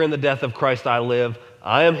 Here in the death of Christ I live.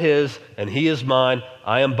 I am his and he is mine.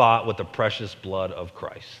 I am bought with the precious blood of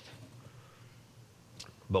Christ.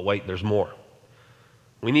 But wait, there's more.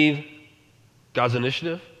 We need God's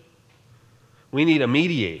initiative. We need a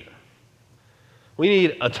mediator. We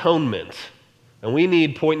need atonement. And we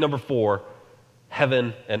need, point number 4,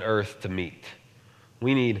 heaven and earth to meet.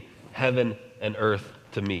 We need heaven and earth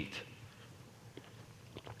to meet.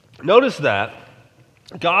 Notice that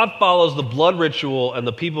God follows the blood ritual and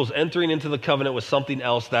the people's entering into the covenant with something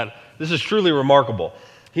else that, this is truly remarkable.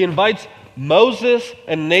 He invites Moses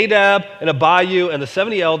and Nadab and Abihu and the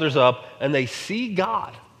 70 elders up, and they see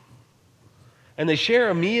God. And they share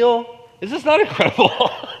a meal. Is this not incredible?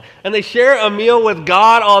 And they share a meal with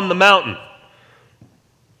God on the mountain.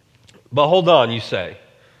 But hold on, you say.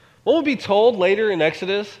 Won't we be told later in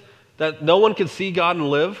Exodus that no one can see God and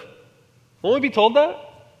live? Won't we be told that?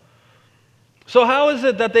 So how is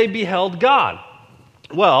it that they beheld God?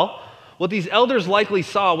 Well, what these elders likely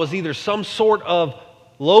saw was either some sort of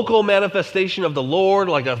local manifestation of the Lord,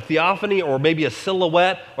 like a theophany or maybe a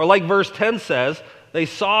silhouette, or like verse 10 says, they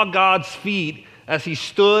saw God's feet as he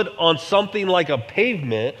stood on something like a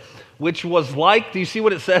pavement, which was like, do you see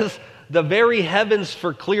what it says? The very heavens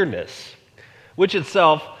for clearness, which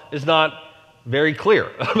itself is not very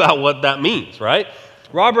clear about what that means, right?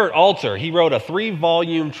 Robert Alter, he wrote a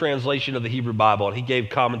 3-volume translation of the Hebrew Bible, and he gave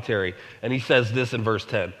commentary, and he says this in verse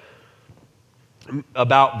 10,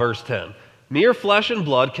 about verse 10. Mere flesh and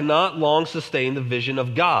blood cannot long sustain the vision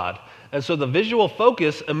of God, and so the visual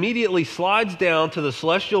focus immediately slides down to the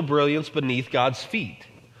celestial brilliance beneath God's feet.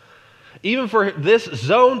 Even for this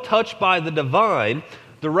zone touched by the divine,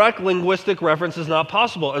 direct linguistic reference is not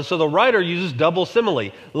possible, and so the writer uses double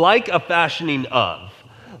simile, like a fashioning of,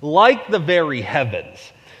 like the very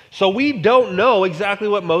heavens. So we don't know exactly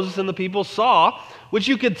what Moses and the people saw, which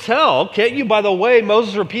you could tell, can't you, by the way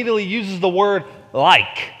Moses repeatedly uses the word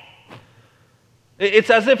like.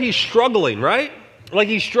 It's as if he's struggling, right? Like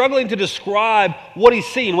he's struggling to describe what he's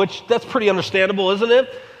seen, which that's pretty understandable, isn't it?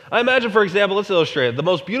 I imagine, for example, let's illustrate it. The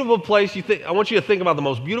most beautiful place I want you to think about the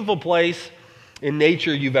most beautiful place in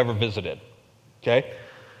nature you've ever visited, okay?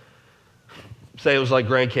 Say it was like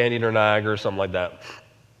Grand Canyon or Niagara or something like that.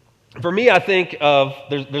 For me, I think of,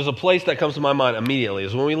 there's a place that comes to my mind immediately.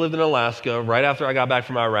 Is when we lived in Alaska, right after I got back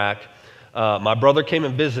from Iraq. My brother came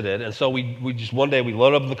and visited, and so we just one day we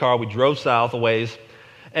loaded up in the car, we drove south a ways,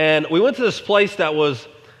 and we went to this place that was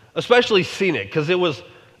especially scenic because it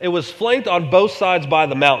was flanked on both sides by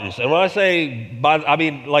the mountains. And when I say by, I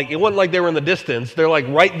mean like it wasn't like they were in the distance; they're like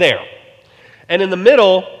right there. And in the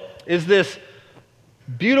middle is this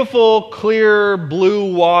beautiful, clear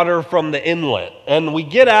blue water from the inlet. And we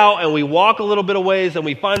get out and we walk a little bit of ways, and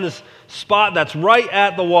we find this spot that's right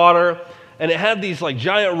at the water. And it had these like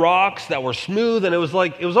giant rocks that were smooth, and it was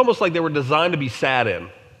almost like they were designed to be sat in.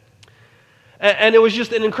 And it was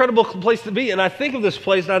just an incredible place to be. And I think of this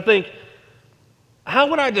place and I think, how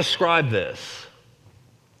would I describe this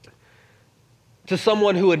to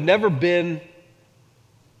someone who had never been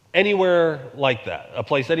anywhere like that, a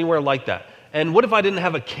place anywhere like that? And what if I didn't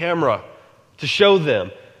have a camera to show them,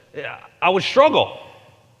 I would struggle.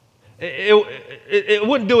 It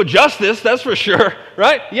wouldn't do it justice, that's for sure,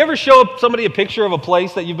 right? You ever show somebody a picture of a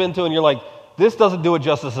place that you've been to and you're like, this doesn't do it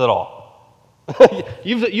justice at all?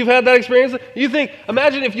 You've had that experience? You think,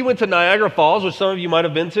 imagine if you went to Niagara Falls, which some of you might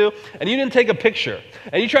have been to, and you didn't take a picture,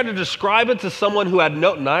 and you tried to describe it to someone who had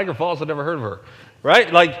Niagara Falls, I'd never heard of her,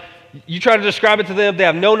 right? Like, you try to describe it to them, they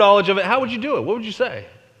have no knowledge of it. How would you do it? What would you say?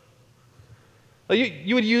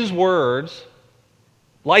 You would use words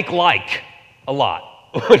like a lot,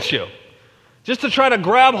 wouldn't you? Just to try to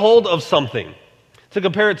grab hold of something to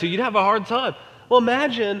compare it to. You'd have a hard time. Well,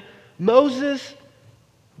 imagine Moses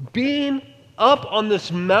being up on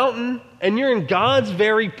this mountain and you're in God's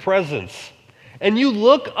very presence and you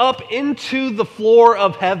look up into the floor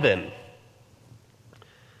of heaven.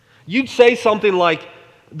 You'd say something like,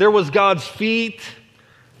 there was God's feet,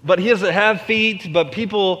 but he doesn't have feet, but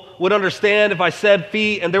people would understand if I said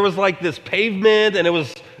feet, and there was like this pavement, and it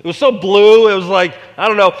was so blue, it was like, I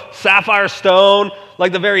don't know, sapphire stone,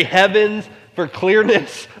 like the very heavens for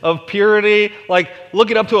clearness of purity, like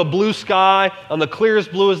looking up to a blue sky on the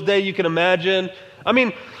clearest, bluest day you can imagine. I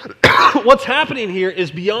mean, what's happening here is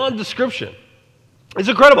beyond description. It's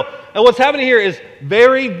incredible. And what's happening here is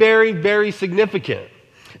very, very, very significant.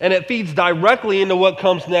 And it feeds directly into what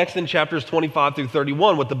comes next in chapters 25 through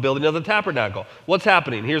 31 with the building of the tabernacle. What's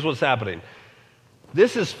happening? Here's what's happening.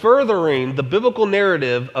 This is furthering the biblical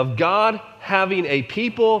narrative of God having a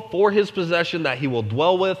people for his possession that he will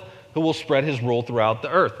dwell with, who will spread his rule throughout the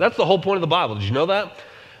earth. That's the whole point of the Bible. Did you know that?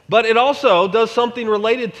 But it also does something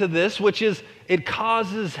related to this, which is it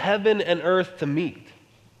causes heaven and earth to meet.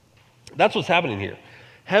 That's what's happening here.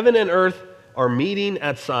 Heaven and earth are meeting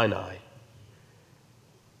at Sinai.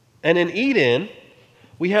 And in Eden,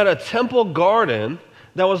 we had a temple garden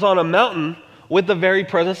that was on a mountain with the very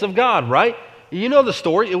presence of God, right? You know the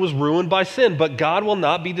story. It was ruined by sin, but God will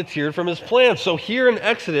not be deterred from his plan. So here in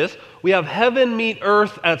Exodus, we have heaven meet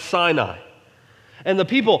earth at Sinai. And the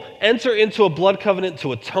people enter into a blood covenant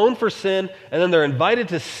to atone for sin, and then they're invited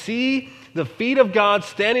to see the feet of God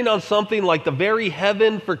standing on something like the very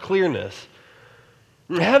heaven for clearness.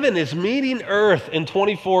 Heaven is meeting earth in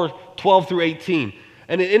 24:12 through 18.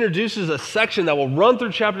 And it introduces a section that will run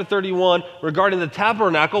through chapter 31 regarding the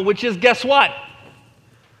tabernacle, which is, guess what?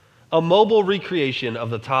 A mobile recreation of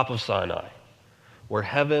the top of Sinai, where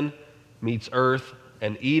heaven meets earth,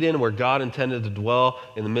 and Eden, where God intended to dwell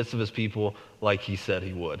in the midst of his people like he said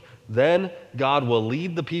he would. Then God will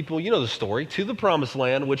lead the people, you know the story, to the promised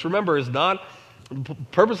land, which remember is not, the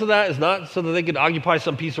purpose of that is not so that they could occupy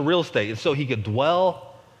some piece of real estate. It's so he could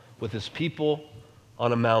dwell with his people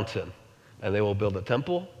on a mountain. And they will build a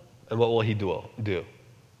temple, and what will he do?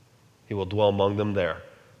 He will dwell among them there.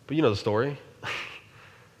 But you know the story.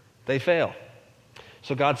 They fail.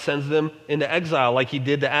 So God sends them into exile like he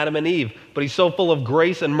did to Adam and Eve. But he's so full of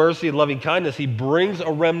grace and mercy and loving kindness, he brings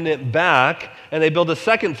a remnant back, and they build a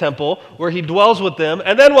second temple where he dwells with them.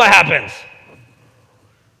 And then what happens?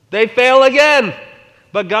 They fail again.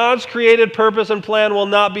 But God's created purpose and plan will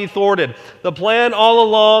not be thwarted. The plan all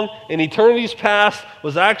along in eternity's past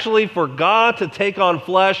was actually for God to take on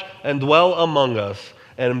flesh and dwell among us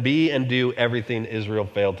and be and do everything Israel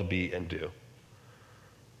failed to be and do.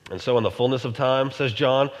 And so in the fullness of time, says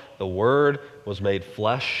John, the Word was made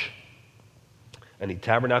flesh and he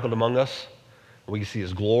tabernacled among us. We can see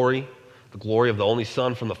his glory, the glory of the only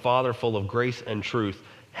Son from the Father, full of grace and truth.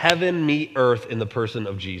 Heaven meet earth in the person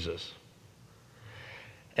of Jesus.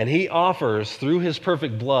 And he offers, through his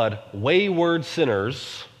perfect blood, wayward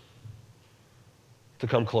sinners to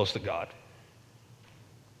come close to God.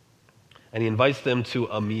 And he invites them to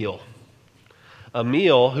a meal. A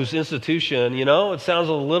meal whose institution, you know, it sounds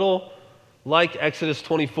a little like Exodus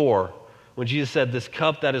 24, when Jesus said, this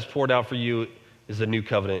cup that is poured out for you is the new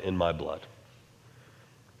covenant in my blood.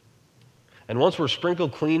 And once we're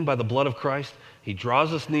sprinkled clean by the blood of Christ, he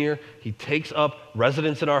draws us near, he takes up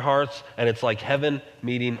residence in our hearts, and it's like heaven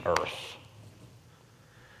meeting earth.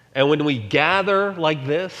 And when we gather like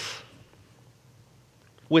this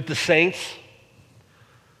with the saints,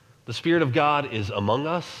 the Spirit of God is among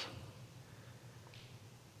us.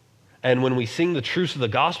 And when we sing the truths of the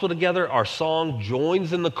gospel together, our song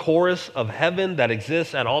joins in the chorus of heaven that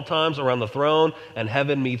exists at all times around the throne, and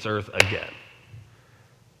heaven meets earth again.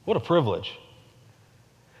 What a privilege.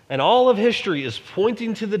 And all of history is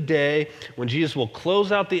pointing to the day when Jesus will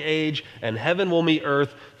close out the age and heaven will meet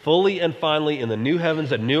earth fully and finally in the new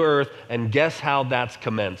heavens and new earth. And guess how that's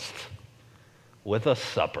commenced? With a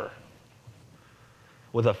supper.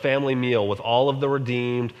 with a family meal with all of the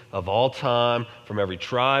redeemed of all time from every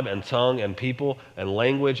tribe and tongue and people and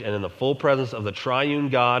language, and in the full presence of the triune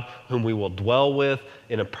God, whom we will dwell with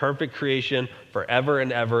in a perfect creation forever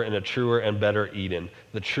and ever in a truer and better Eden,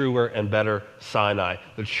 the truer and better Sinai,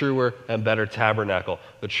 the truer and better tabernacle,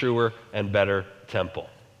 the truer and better temple.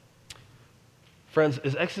 Friends,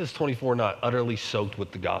 is Exodus 24 not utterly soaked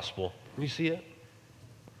with the gospel? Can you see it?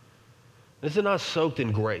 Is it not soaked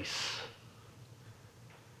in grace?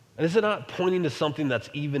 And is it not pointing to something that's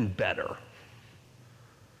even better?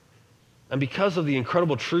 And because of the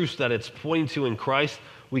incredible truths that it's pointing to in Christ,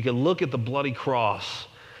 we can look at the bloody cross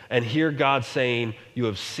and hear God saying, "You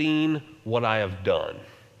have seen what I have done."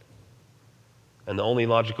 And the only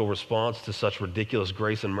logical response to such ridiculous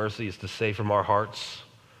grace and mercy is to say from our hearts,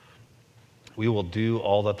 we will do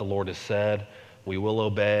all that the Lord has said, we will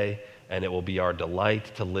obey, and it will be our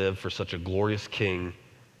delight to live for such a glorious King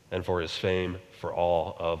and for his fame for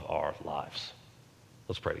all of our lives.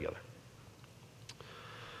 Let's pray together.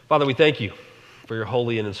 Father, we thank you for your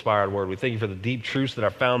holy and inspired word. We thank you for the deep truths that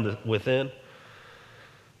are found within.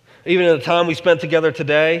 Even in the time we spent together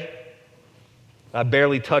today, I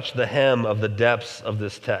barely touched the hem of the depths of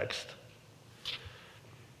this text.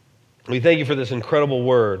 We thank you for this incredible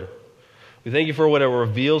word. We thank you for what it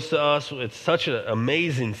reveals to us. It's such an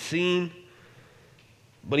amazing scene.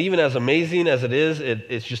 But even as amazing as it is,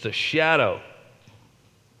 it's just a shadow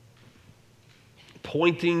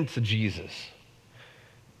pointing to Jesus.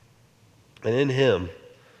 And in him,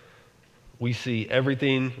 we see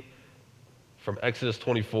everything from Exodus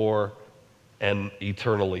 24 and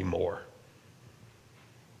eternally more.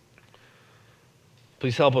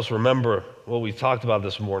 Please help us remember what we talked about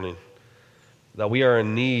this morning, that we are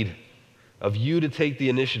in need of you to take the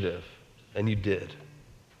initiative, and you did.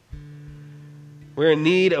 We're in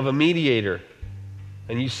need of a mediator,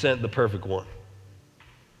 and you sent the perfect one.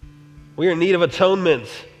 We are in need of atonement,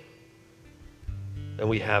 and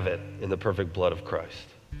we have it in the perfect blood of Christ.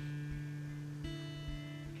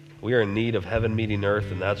 We are in need of heaven meeting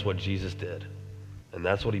earth, and that's what Jesus did. And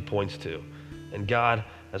that's what he points to. And God,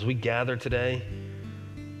 as we gather today,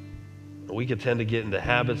 we could tend to get into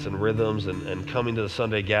habits and rhythms and coming to the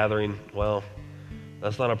Sunday gathering. Well,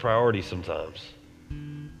 that's not a priority sometimes.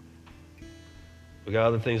 We got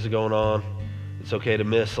other things going on. It's okay to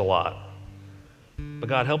miss a lot. But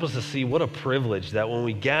God, help us to see what a privilege that when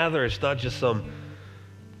we gather, it's not just some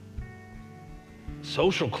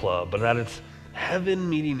social club, but that it's heaven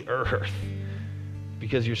meeting earth.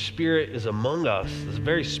 Because your Spirit is among us, this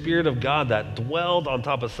very Spirit of God that dwelled on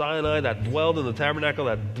top of Sinai, that dwelled in the tabernacle,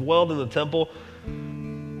 that dwelled in the temple,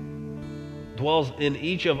 dwells in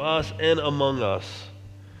each of us and among us.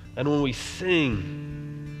 And when we sing,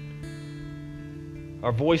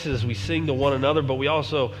 our voices, we sing to one another, but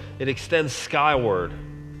it extends skyward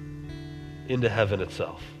into heaven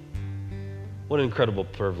itself. What an incredible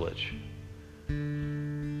privilege.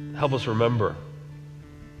 Help us remember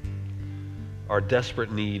our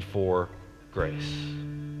desperate need for grace.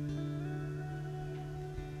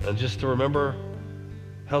 And just to remember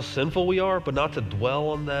how sinful we are, but not to dwell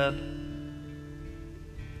on that,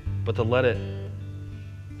 but to let it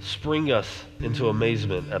spring us into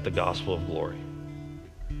amazement at the gospel of glory.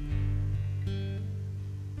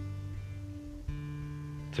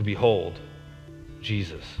 To behold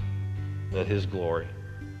Jesus and his glory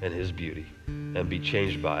and his beauty and be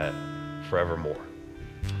changed by it forevermore.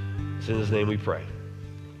 It's in his name we pray.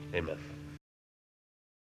 Amen.